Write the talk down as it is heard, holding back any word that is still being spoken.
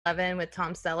11 with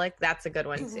Tom Selleck. That's a good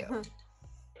one too.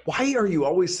 Why are you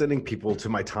always sending people to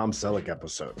my Tom Selleck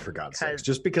episode, for God's sakes?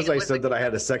 Just because I said that I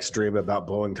had a sex dream about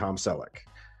blowing Tom Selleck.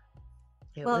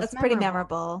 Well, it's pretty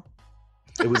memorable.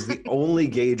 It was the only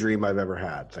gay dream I've ever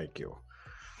had. Thank you.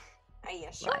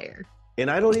 Liar. And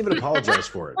I don't even apologize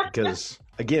for it because,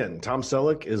 again, Tom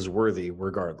Selleck is worthy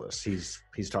regardless. He's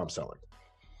Tom Selleck.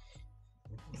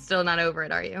 Still not over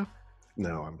it, are you?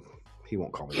 No, he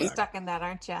won't call me You're back. stuck in that,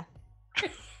 aren't you?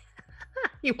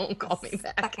 He won't call me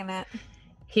back. Stuck in it.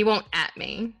 He won't at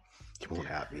me. He won't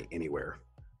at me anywhere.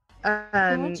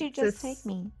 Why don't you just take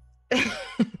me? I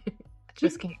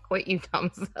just can't quit you, Tom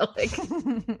Selleck.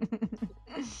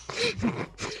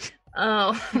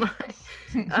 Oh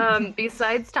my.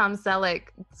 Besides Tom Selleck,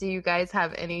 do you guys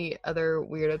have any other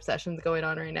weird obsessions going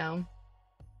on right now?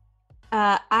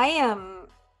 I am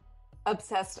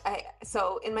obsessed.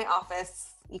 So in my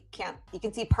office, you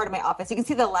can see part of my office. You can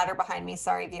see the ladder behind me.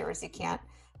 Sorry, viewers, you can't.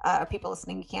 People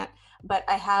listening, you can't. But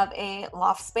I have a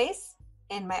loft space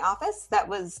in my office that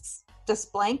was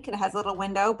just blank. It has a little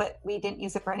window, but we didn't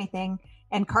use it for anything.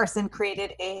 And Carson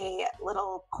created a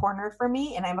little corner for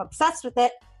me, and I'm obsessed with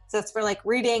it. So it's for like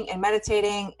reading and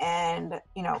meditating and,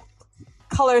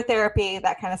 color therapy,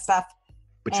 that kind of stuff.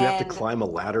 But you have to climb a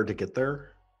ladder to get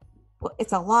there? Well,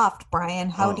 it's a loft, Brian.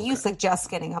 How do you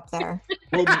suggest getting up there?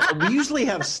 Well, we usually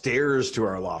have stairs to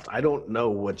our loft. I don't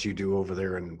know what you do over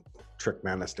there in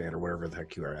Trickmanistan or wherever the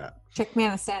heck you are at.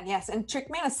 Trickmanistan, yes. In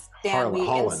Trickmanistan, we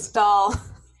Holland.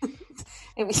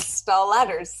 install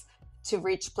ladders to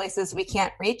reach places we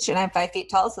can't reach. And I'm 5 feet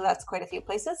tall, so that's quite a few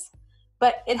places.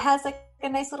 But it has like a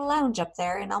nice little lounge up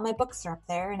there, and all my books are up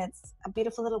there, and it's a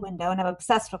beautiful little window, and I'm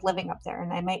obsessed with living up there,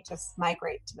 and I might just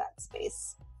migrate to that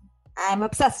space. I'm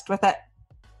obsessed with it.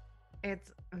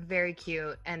 It's very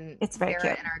cute. And it's very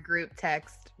Sarah cute. in our group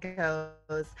text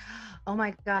goes, "Oh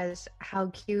my gosh, how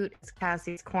cute is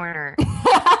Cassie's corner?"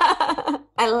 I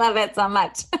love it so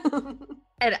much.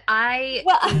 And I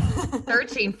was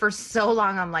searching for so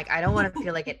long. I'm like, I don't want to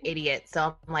feel like an idiot.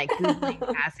 So I'm like Googling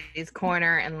Cassie's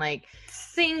corner and like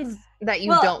things that you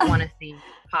don't want to see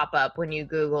pop up when you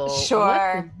Google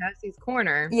Sure. Cassie's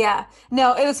corner. Yeah.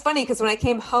 No, it was funny because when I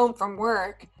came home from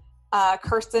work,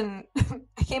 Kirsten,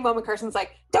 I came home and Kirsten's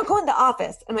like, don't go in the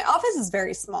office. And my office is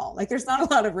very small. Like there's not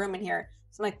a lot of room in here.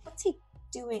 So I'm like, what's he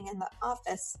doing in the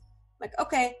office? I'm like,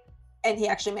 okay. And he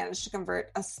actually managed to convert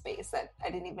a space that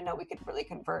I didn't even know we could really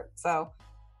convert. So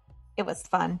it was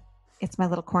fun. It's my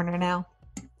little corner now.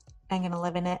 I'm going to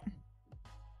live in it.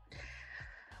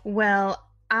 Well,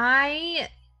 I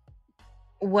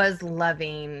was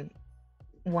loving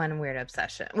one weird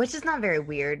obsession, which is not very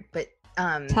weird, but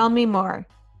tell me more.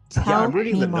 I'm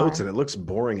reading the notes and it looks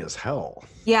boring as hell.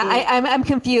 Yeah, I'm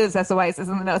confused as to why it says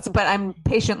in the notes, but I'm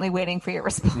patiently waiting for your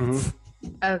response.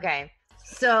 Mm-hmm. Okay.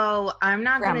 So I'm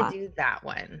not going to do that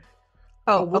one.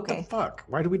 Oh, what okay. the fuck?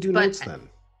 Why do we do notes then?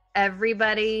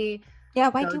 Everybody why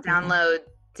go download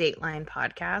Dateline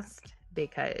Podcast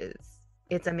because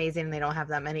it's amazing. They don't have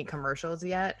that many commercials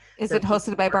yet. Is it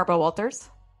hosted by Barbara Walters?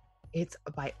 It's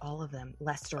by all of them.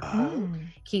 Lester Holt,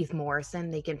 Keith Morrison.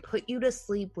 They can put you to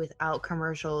sleep without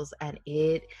commercials, and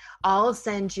I'll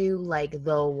send you like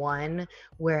the one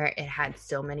where it had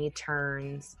so many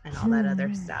turns and all that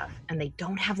other stuff, and they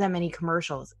don't have that many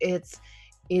commercials. It's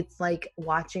like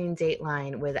watching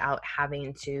Dateline without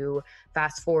having to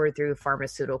fast forward through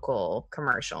pharmaceutical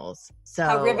commercials. So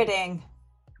how riveting!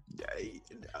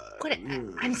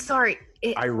 I'm sorry.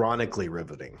 Ironically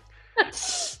riveting.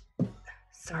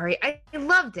 Sorry, I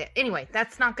loved it. Anyway,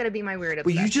 that's not going to be my weird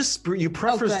obsession. But you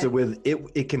prefaced it with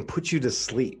it can put you to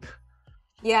sleep.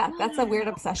 Yeah, that's a weird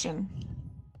obsession.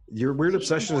 Your weird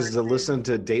obsession is to listen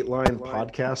to Dateline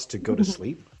podcast to go to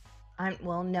sleep?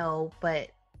 Well, no, but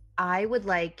I would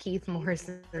like Keith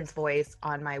Morrison's voice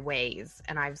on my ways,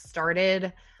 and I've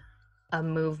started a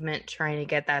movement trying to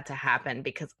get that to happen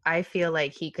because I feel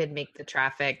like he could make the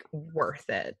traffic worth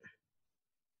it.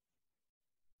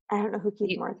 I don't know who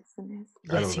Keith Morrison is.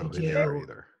 Yes, I don't know you who they are do.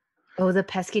 either. Oh, the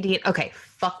pesky dean. Okay,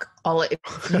 fuck all. If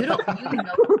you don't,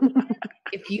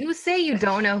 if you say you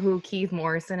don't know who Keith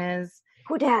Morrison is,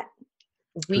 who dat?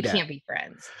 We can't be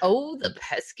friends. Oh, the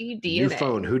pesky DNA. New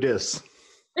phone. Who dis?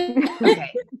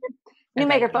 Okay. New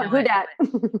microphone. Who dat?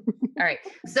 All right.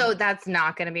 So that's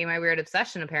not going to be my weird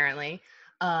obsession, apparently.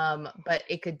 But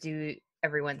it could do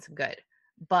everyone some good.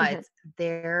 But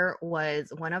there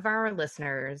was one of our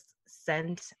listeners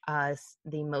sent us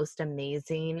the most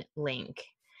amazing link.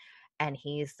 And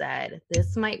he said,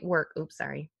 this might work. Oops,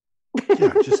 sorry.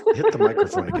 Yeah, just hit the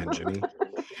microphone again, Jimmy.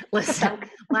 Listen,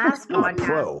 last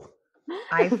podcast.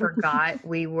 I forgot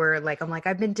we were like, I'm like,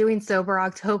 I've been doing sober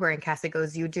October, and Cassie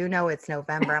goes, you do know it's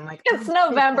November. I'm like, it's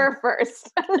November 1st.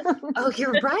 Oh,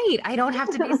 you're right. I don't have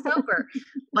to be sober,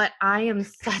 but I am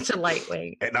such a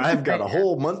lightweight. And I've got a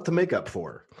whole month to make up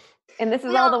for. And this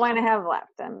is all the wine I have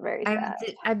left. I'm very sad.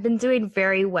 I've been doing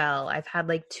very well. I've had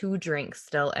like 2 drinks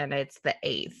still, and it's the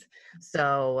 8th.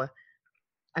 So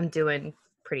I'm doing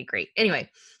pretty great. Anyway,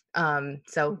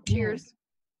 so cheers.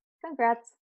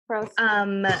 Congrats. Pros.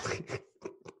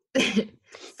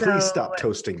 Please stop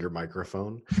toasting your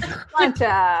microphone.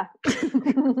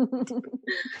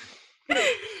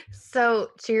 So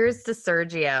cheers to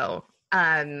Sergio.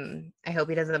 I hope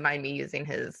he doesn't mind me using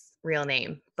his real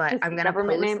name, but I'm gonna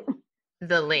post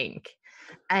the link.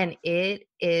 And it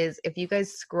is, if you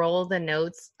guys scroll the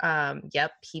notes,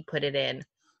 yep, he put it in.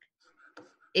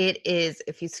 It is,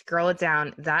 if you scroll it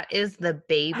down, that is the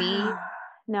baby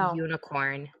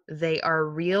unicorn. They are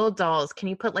real dolls. Can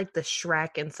you put like the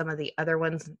Shrek and some of the other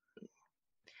ones?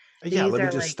 Yeah, let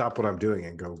me just stop what I'm doing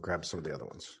and go grab some of the other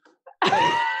ones.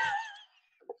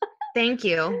 Thank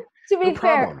you. To be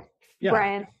fair,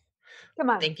 Brian, come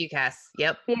on. Thank you, Cass.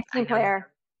 Yep. Be a team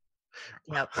player.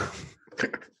 Yep.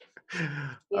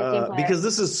 Because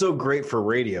this is so great for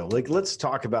radio. Like, let's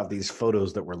talk about these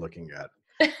photos that we're looking at.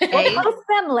 We'll post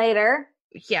them later.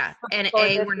 Yeah, and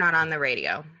we're not on the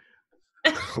radio.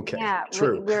 Okay, yeah,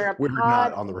 true. We're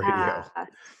not on the radio.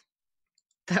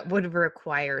 That would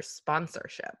require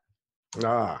sponsorship.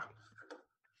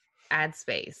 Ad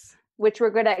space. Which we're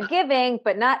good at giving,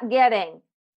 but not getting.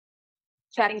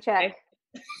 Check.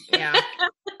 Yeah.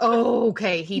 Oh,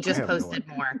 okay. He just posted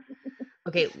more.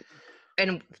 Okay.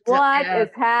 And what is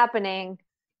happening?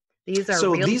 These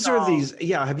are real dolls.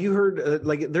 Yeah. Have you heard?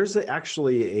 There's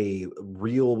actually a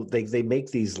real. They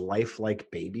make these lifelike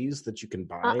babies that you can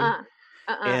buy.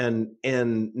 And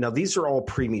now these are all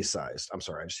preemie sized. I'm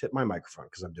sorry, I just hit my microphone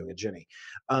because I'm doing a Jenny.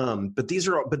 But these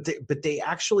are all, but they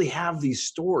actually have these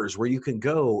stores where you can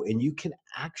go and you can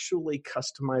actually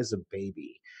customize a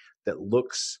baby that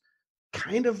looks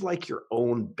kind of like your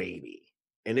own baby,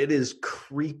 and it is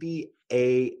creepy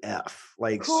AF,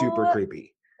 like super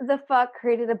creepy. The fuck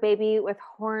created a baby with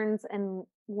horns and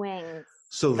wings?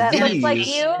 So that looks like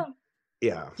you.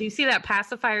 Yeah. Do you see that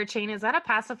pacifier chain? Is that a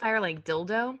pacifier like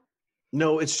dildo?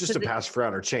 No, it's just a pacifier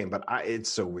on our chain, but it's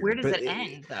so weird. Where does it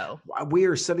end, though? We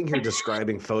are sitting here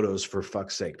describing photos for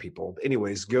fuck's sake, people.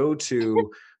 Anyways, go to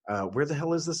where the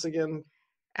hell is this again?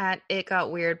 At It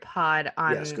Got Weird Pod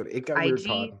on go to It Got Weird IG,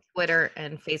 Pod. Twitter,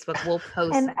 and Facebook. We'll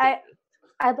post. And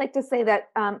I'd like to say that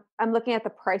I'm looking at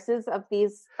the prices of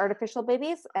these artificial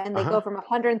babies, and they go from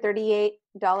 $138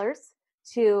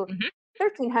 to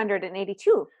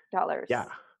 $1,382. Yeah.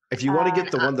 If you want to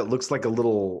get the one that looks like a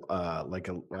little, like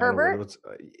a pervert,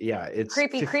 it's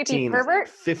creepy pervert.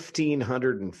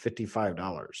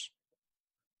 $1,555.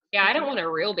 Yeah, I don't want a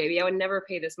real baby. I would never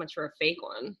pay this much for a fake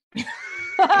one.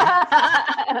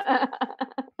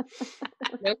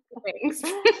 No thanks.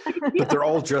 But they're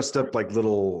all dressed up like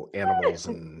little animals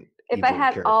and. If I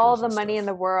had all the money in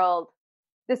the world,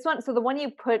 this one. So the one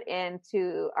you put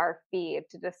into our feed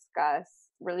to discuss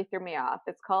really threw me off.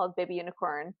 It's called Baby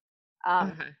Unicorn.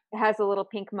 It has a little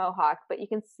pink mohawk, but you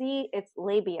can see its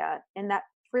labia, and that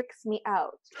freaks me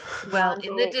out. Well,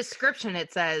 in the description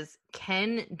it says,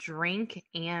 can drink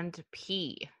and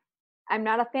pee. I'm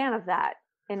not a fan of that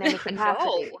in any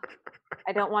capacity.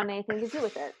 I don't want anything to do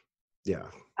with it. Yeah.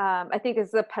 I think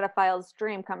it's a pedophile's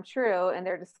dream come true, and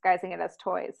they're disguising it as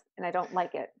toys, and I don't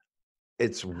like it.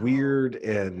 It's weird,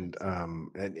 and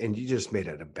you just made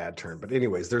it a bad turn. But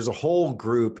anyways, there's a whole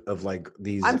group of like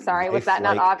these. I'm sorry, was that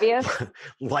not obvious?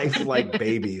 Lifelike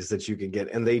babies that you can get,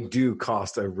 and they do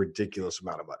cost a ridiculous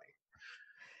amount of money.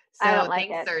 So I don't like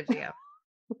thanks, Sergio.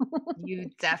 You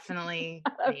definitely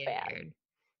weird.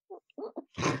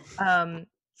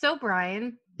 So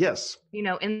Brian. Yes.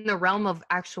 In the realm of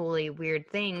actually weird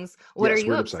things, what are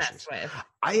you obsessed with?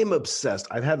 I am obsessed.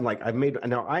 I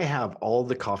have all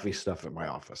the coffee stuff at my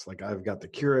office. Like I've got the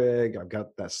Keurig, I've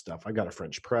got that stuff. I got a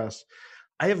French press.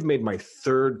 I have made my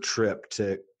 3rd trip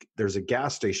there's a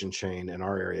gas station chain in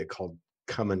our area called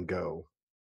Kum Go.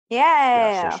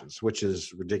 Yeah. Gas stations, which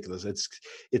is ridiculous.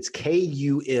 It's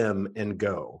KUM and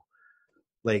Go.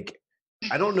 Like,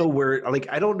 I don't know where,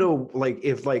 I don't know,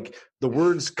 if the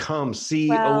words come,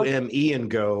 COME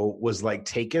and go was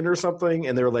taken or something.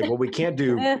 And they were like, well, we can't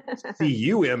do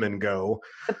CUM and go.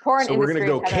 The porn so we're going to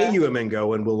go KUM and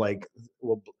go. And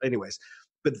anyways,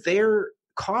 but their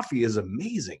coffee is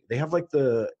amazing. They have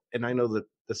and I know that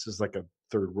this is like a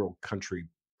third world country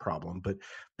problem, but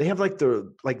they have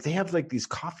these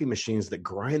coffee machines that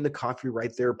grind the coffee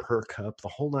right there per cup, the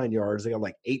whole 9 yards. They got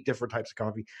like 8 different types of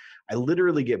coffee. I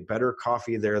literally get better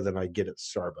coffee there than I get at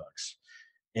Starbucks.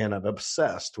 And I'm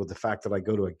obsessed with the fact that I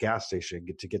go to a gas station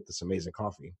to get this amazing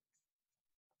coffee.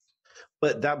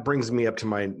 But that brings me up to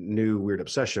my new weird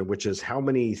obsession, which is how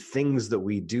many things that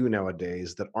we do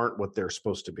nowadays that aren't what they're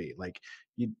supposed to be.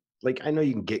 I know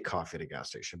you can get coffee at a gas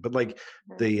station, but like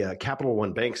the Capital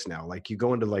One banks now, like you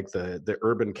go into like the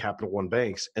urban Capital One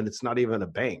banks, and it's not even a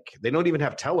bank. They don't even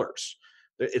have tellers.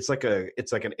 It's like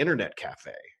an internet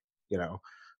cafe, you know.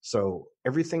 So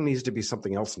everything needs to be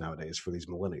something else nowadays for these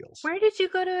millennials. Where did you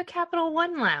go to a Capital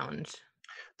One lounge?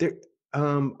 There,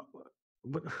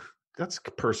 that's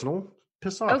personal.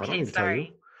 Piss off. Okay, I don't need to sorry. tell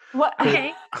you. What?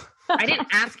 Okay. I didn't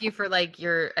ask you for like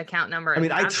your account number. I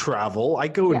mean, I travel. I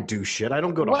go and do shit. I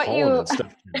don't go to Holland and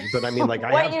stuff. But I mean, like,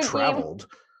 I have traveled.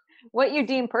 What you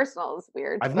deem personal is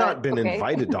weird. I've not been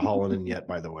invited to Holland yet,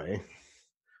 by the way.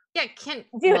 Yeah,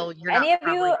 any of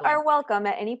you are welcome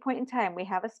at any point in time. We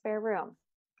have a spare room.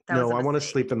 No, I want to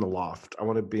sleep in the loft. I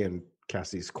want to be in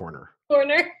Cassie's corner.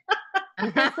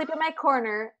 You can sleep in my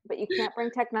corner, but you can't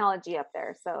bring technology up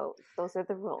there. So those are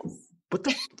the rules. What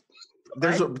the?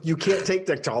 You can't take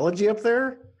technology up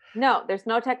there? No, there's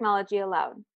no technology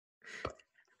allowed.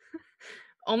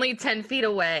 Only 10 feet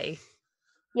away.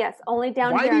 Yes, only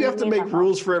down Why here. Why do you have to make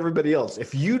rules for everybody else?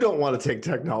 If you don't want to take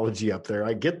technology up there,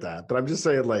 I get that. But I'm just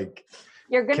saying, like...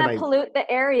 You're going to pollute the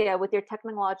area with your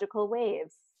technological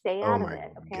waves. Stay out of it,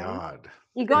 okay? Oh, my God.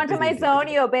 You go into my zone,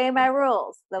 you obey my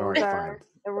rules. Those are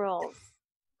the rules.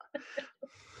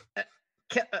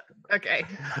 Okay.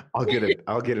 I'll get an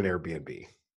Airbnb.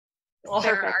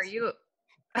 Sarah, are you...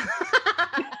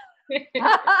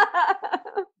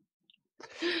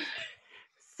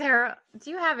 Sarah, do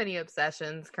you have any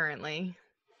obsessions currently?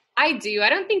 I do. I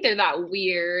don't think they're that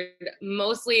weird.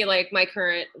 Mostly, like, my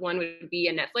current one would be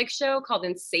a Netflix show called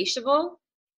Insatiable.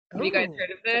 Have you guys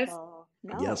heard of this?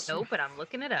 No. Yes. No, but I'm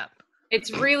looking it up.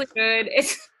 It's really good.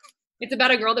 It's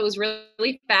about a girl that was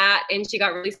really fat and she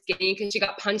got really skinny because she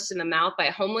got punched in the mouth by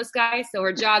a homeless guy. So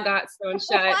her jaw got sewn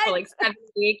shut for like 7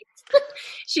 weeks.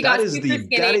 That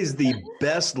is the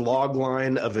best log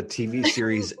line of a TV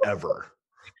series ever.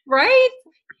 Right?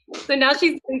 So now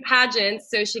she's in pageants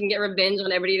so she can get revenge on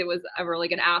everybody that was ever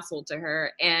like an asshole to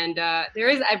her. And there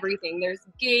is everything. There's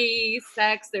gay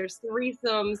sex, there's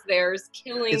threesomes, there's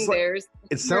killing,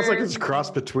 it sounds like it's a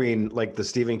cross between like the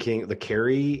Stephen King, the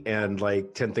Carrie, and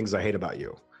like 10 Things I Hate About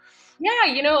You. Yeah,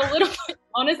 a little bit.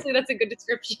 Honestly, that's a good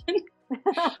description.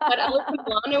 But Alyssa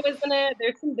Milano was in it.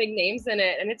 There's some big names in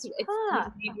it, and it's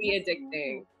really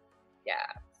addicting. Yeah,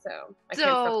 so I can't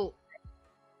stop.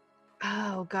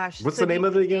 Oh gosh. What's the name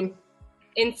of it again?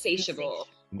 Insatiable.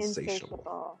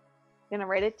 Insatiable. I'm gonna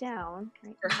write it down.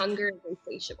 Your hunger is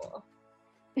insatiable.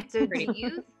 So do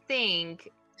you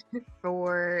think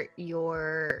for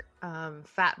your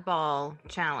fat ball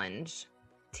challenge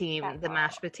team, the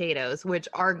mashed potatoes, which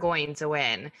are going to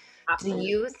win, Absolutely. Do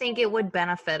you think it would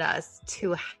benefit us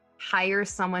to hire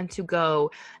someone to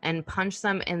go and punch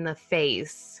them in the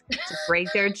face to break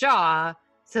their jaw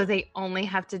so they only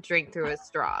have to drink through a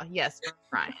straw? Yes,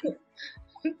 Brian.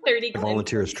 30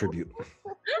 volunteers tribute.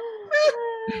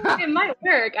 It might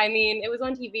work. I mean, it was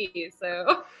on TV,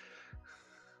 so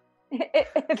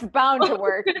it's bound to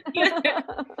work.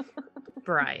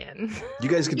 Brian, you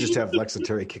guys could just have Lex and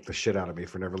Terry kick the shit out of me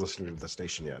for never listening to the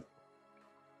station yet.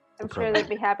 I'm sure they'd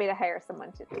be happy to hire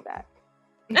someone to do that.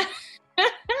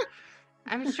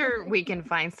 I'm sure we can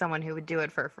find someone who would do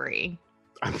it for free.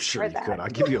 I'm sure you could. I'll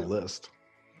give you a list.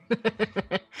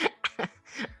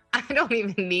 I don't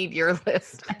even need your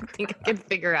list. I think I can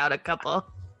figure out a couple.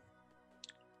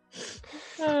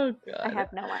 Oh, God. I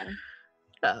have no one.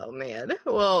 Oh, man.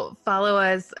 Well, follow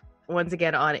us once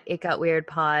again on It Got Weird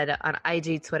Pod on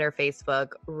IG, Twitter,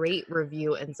 Facebook. Rate,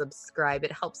 review, and subscribe.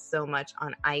 It helps so much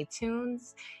on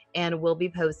iTunes. And we'll be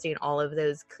posting all of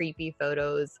those creepy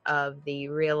photos of the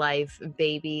real life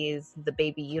babies, the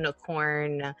baby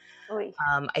unicorn.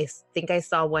 I think I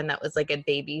saw one that was like a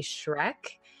baby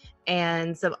Shrek,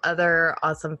 and some other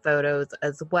awesome photos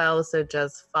as well. So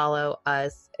just follow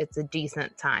us. It's a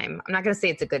decent time. I'm not going to say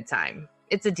it's a good time.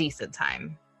 It's a decent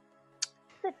time.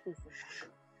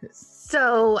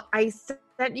 So I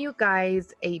sent you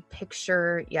guys a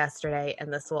picture yesterday,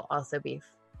 and this will also be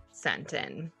sent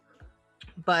in.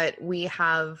 But we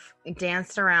have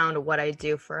danced around what I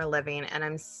do for a living, and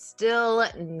I'm still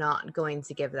not going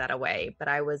to give that away. But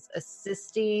I was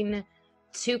assisting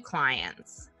 2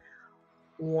 clients.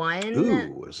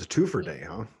 It's a 2-for day,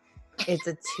 huh? It's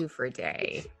a 2-for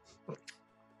day.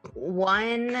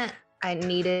 One I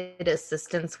needed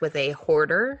assistance with a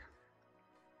hoarder.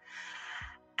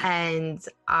 And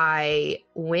I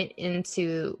went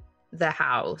into the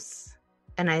house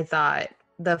and I thought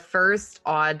the first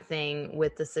odd thing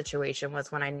with the situation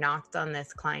was when I knocked on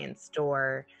this client's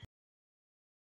door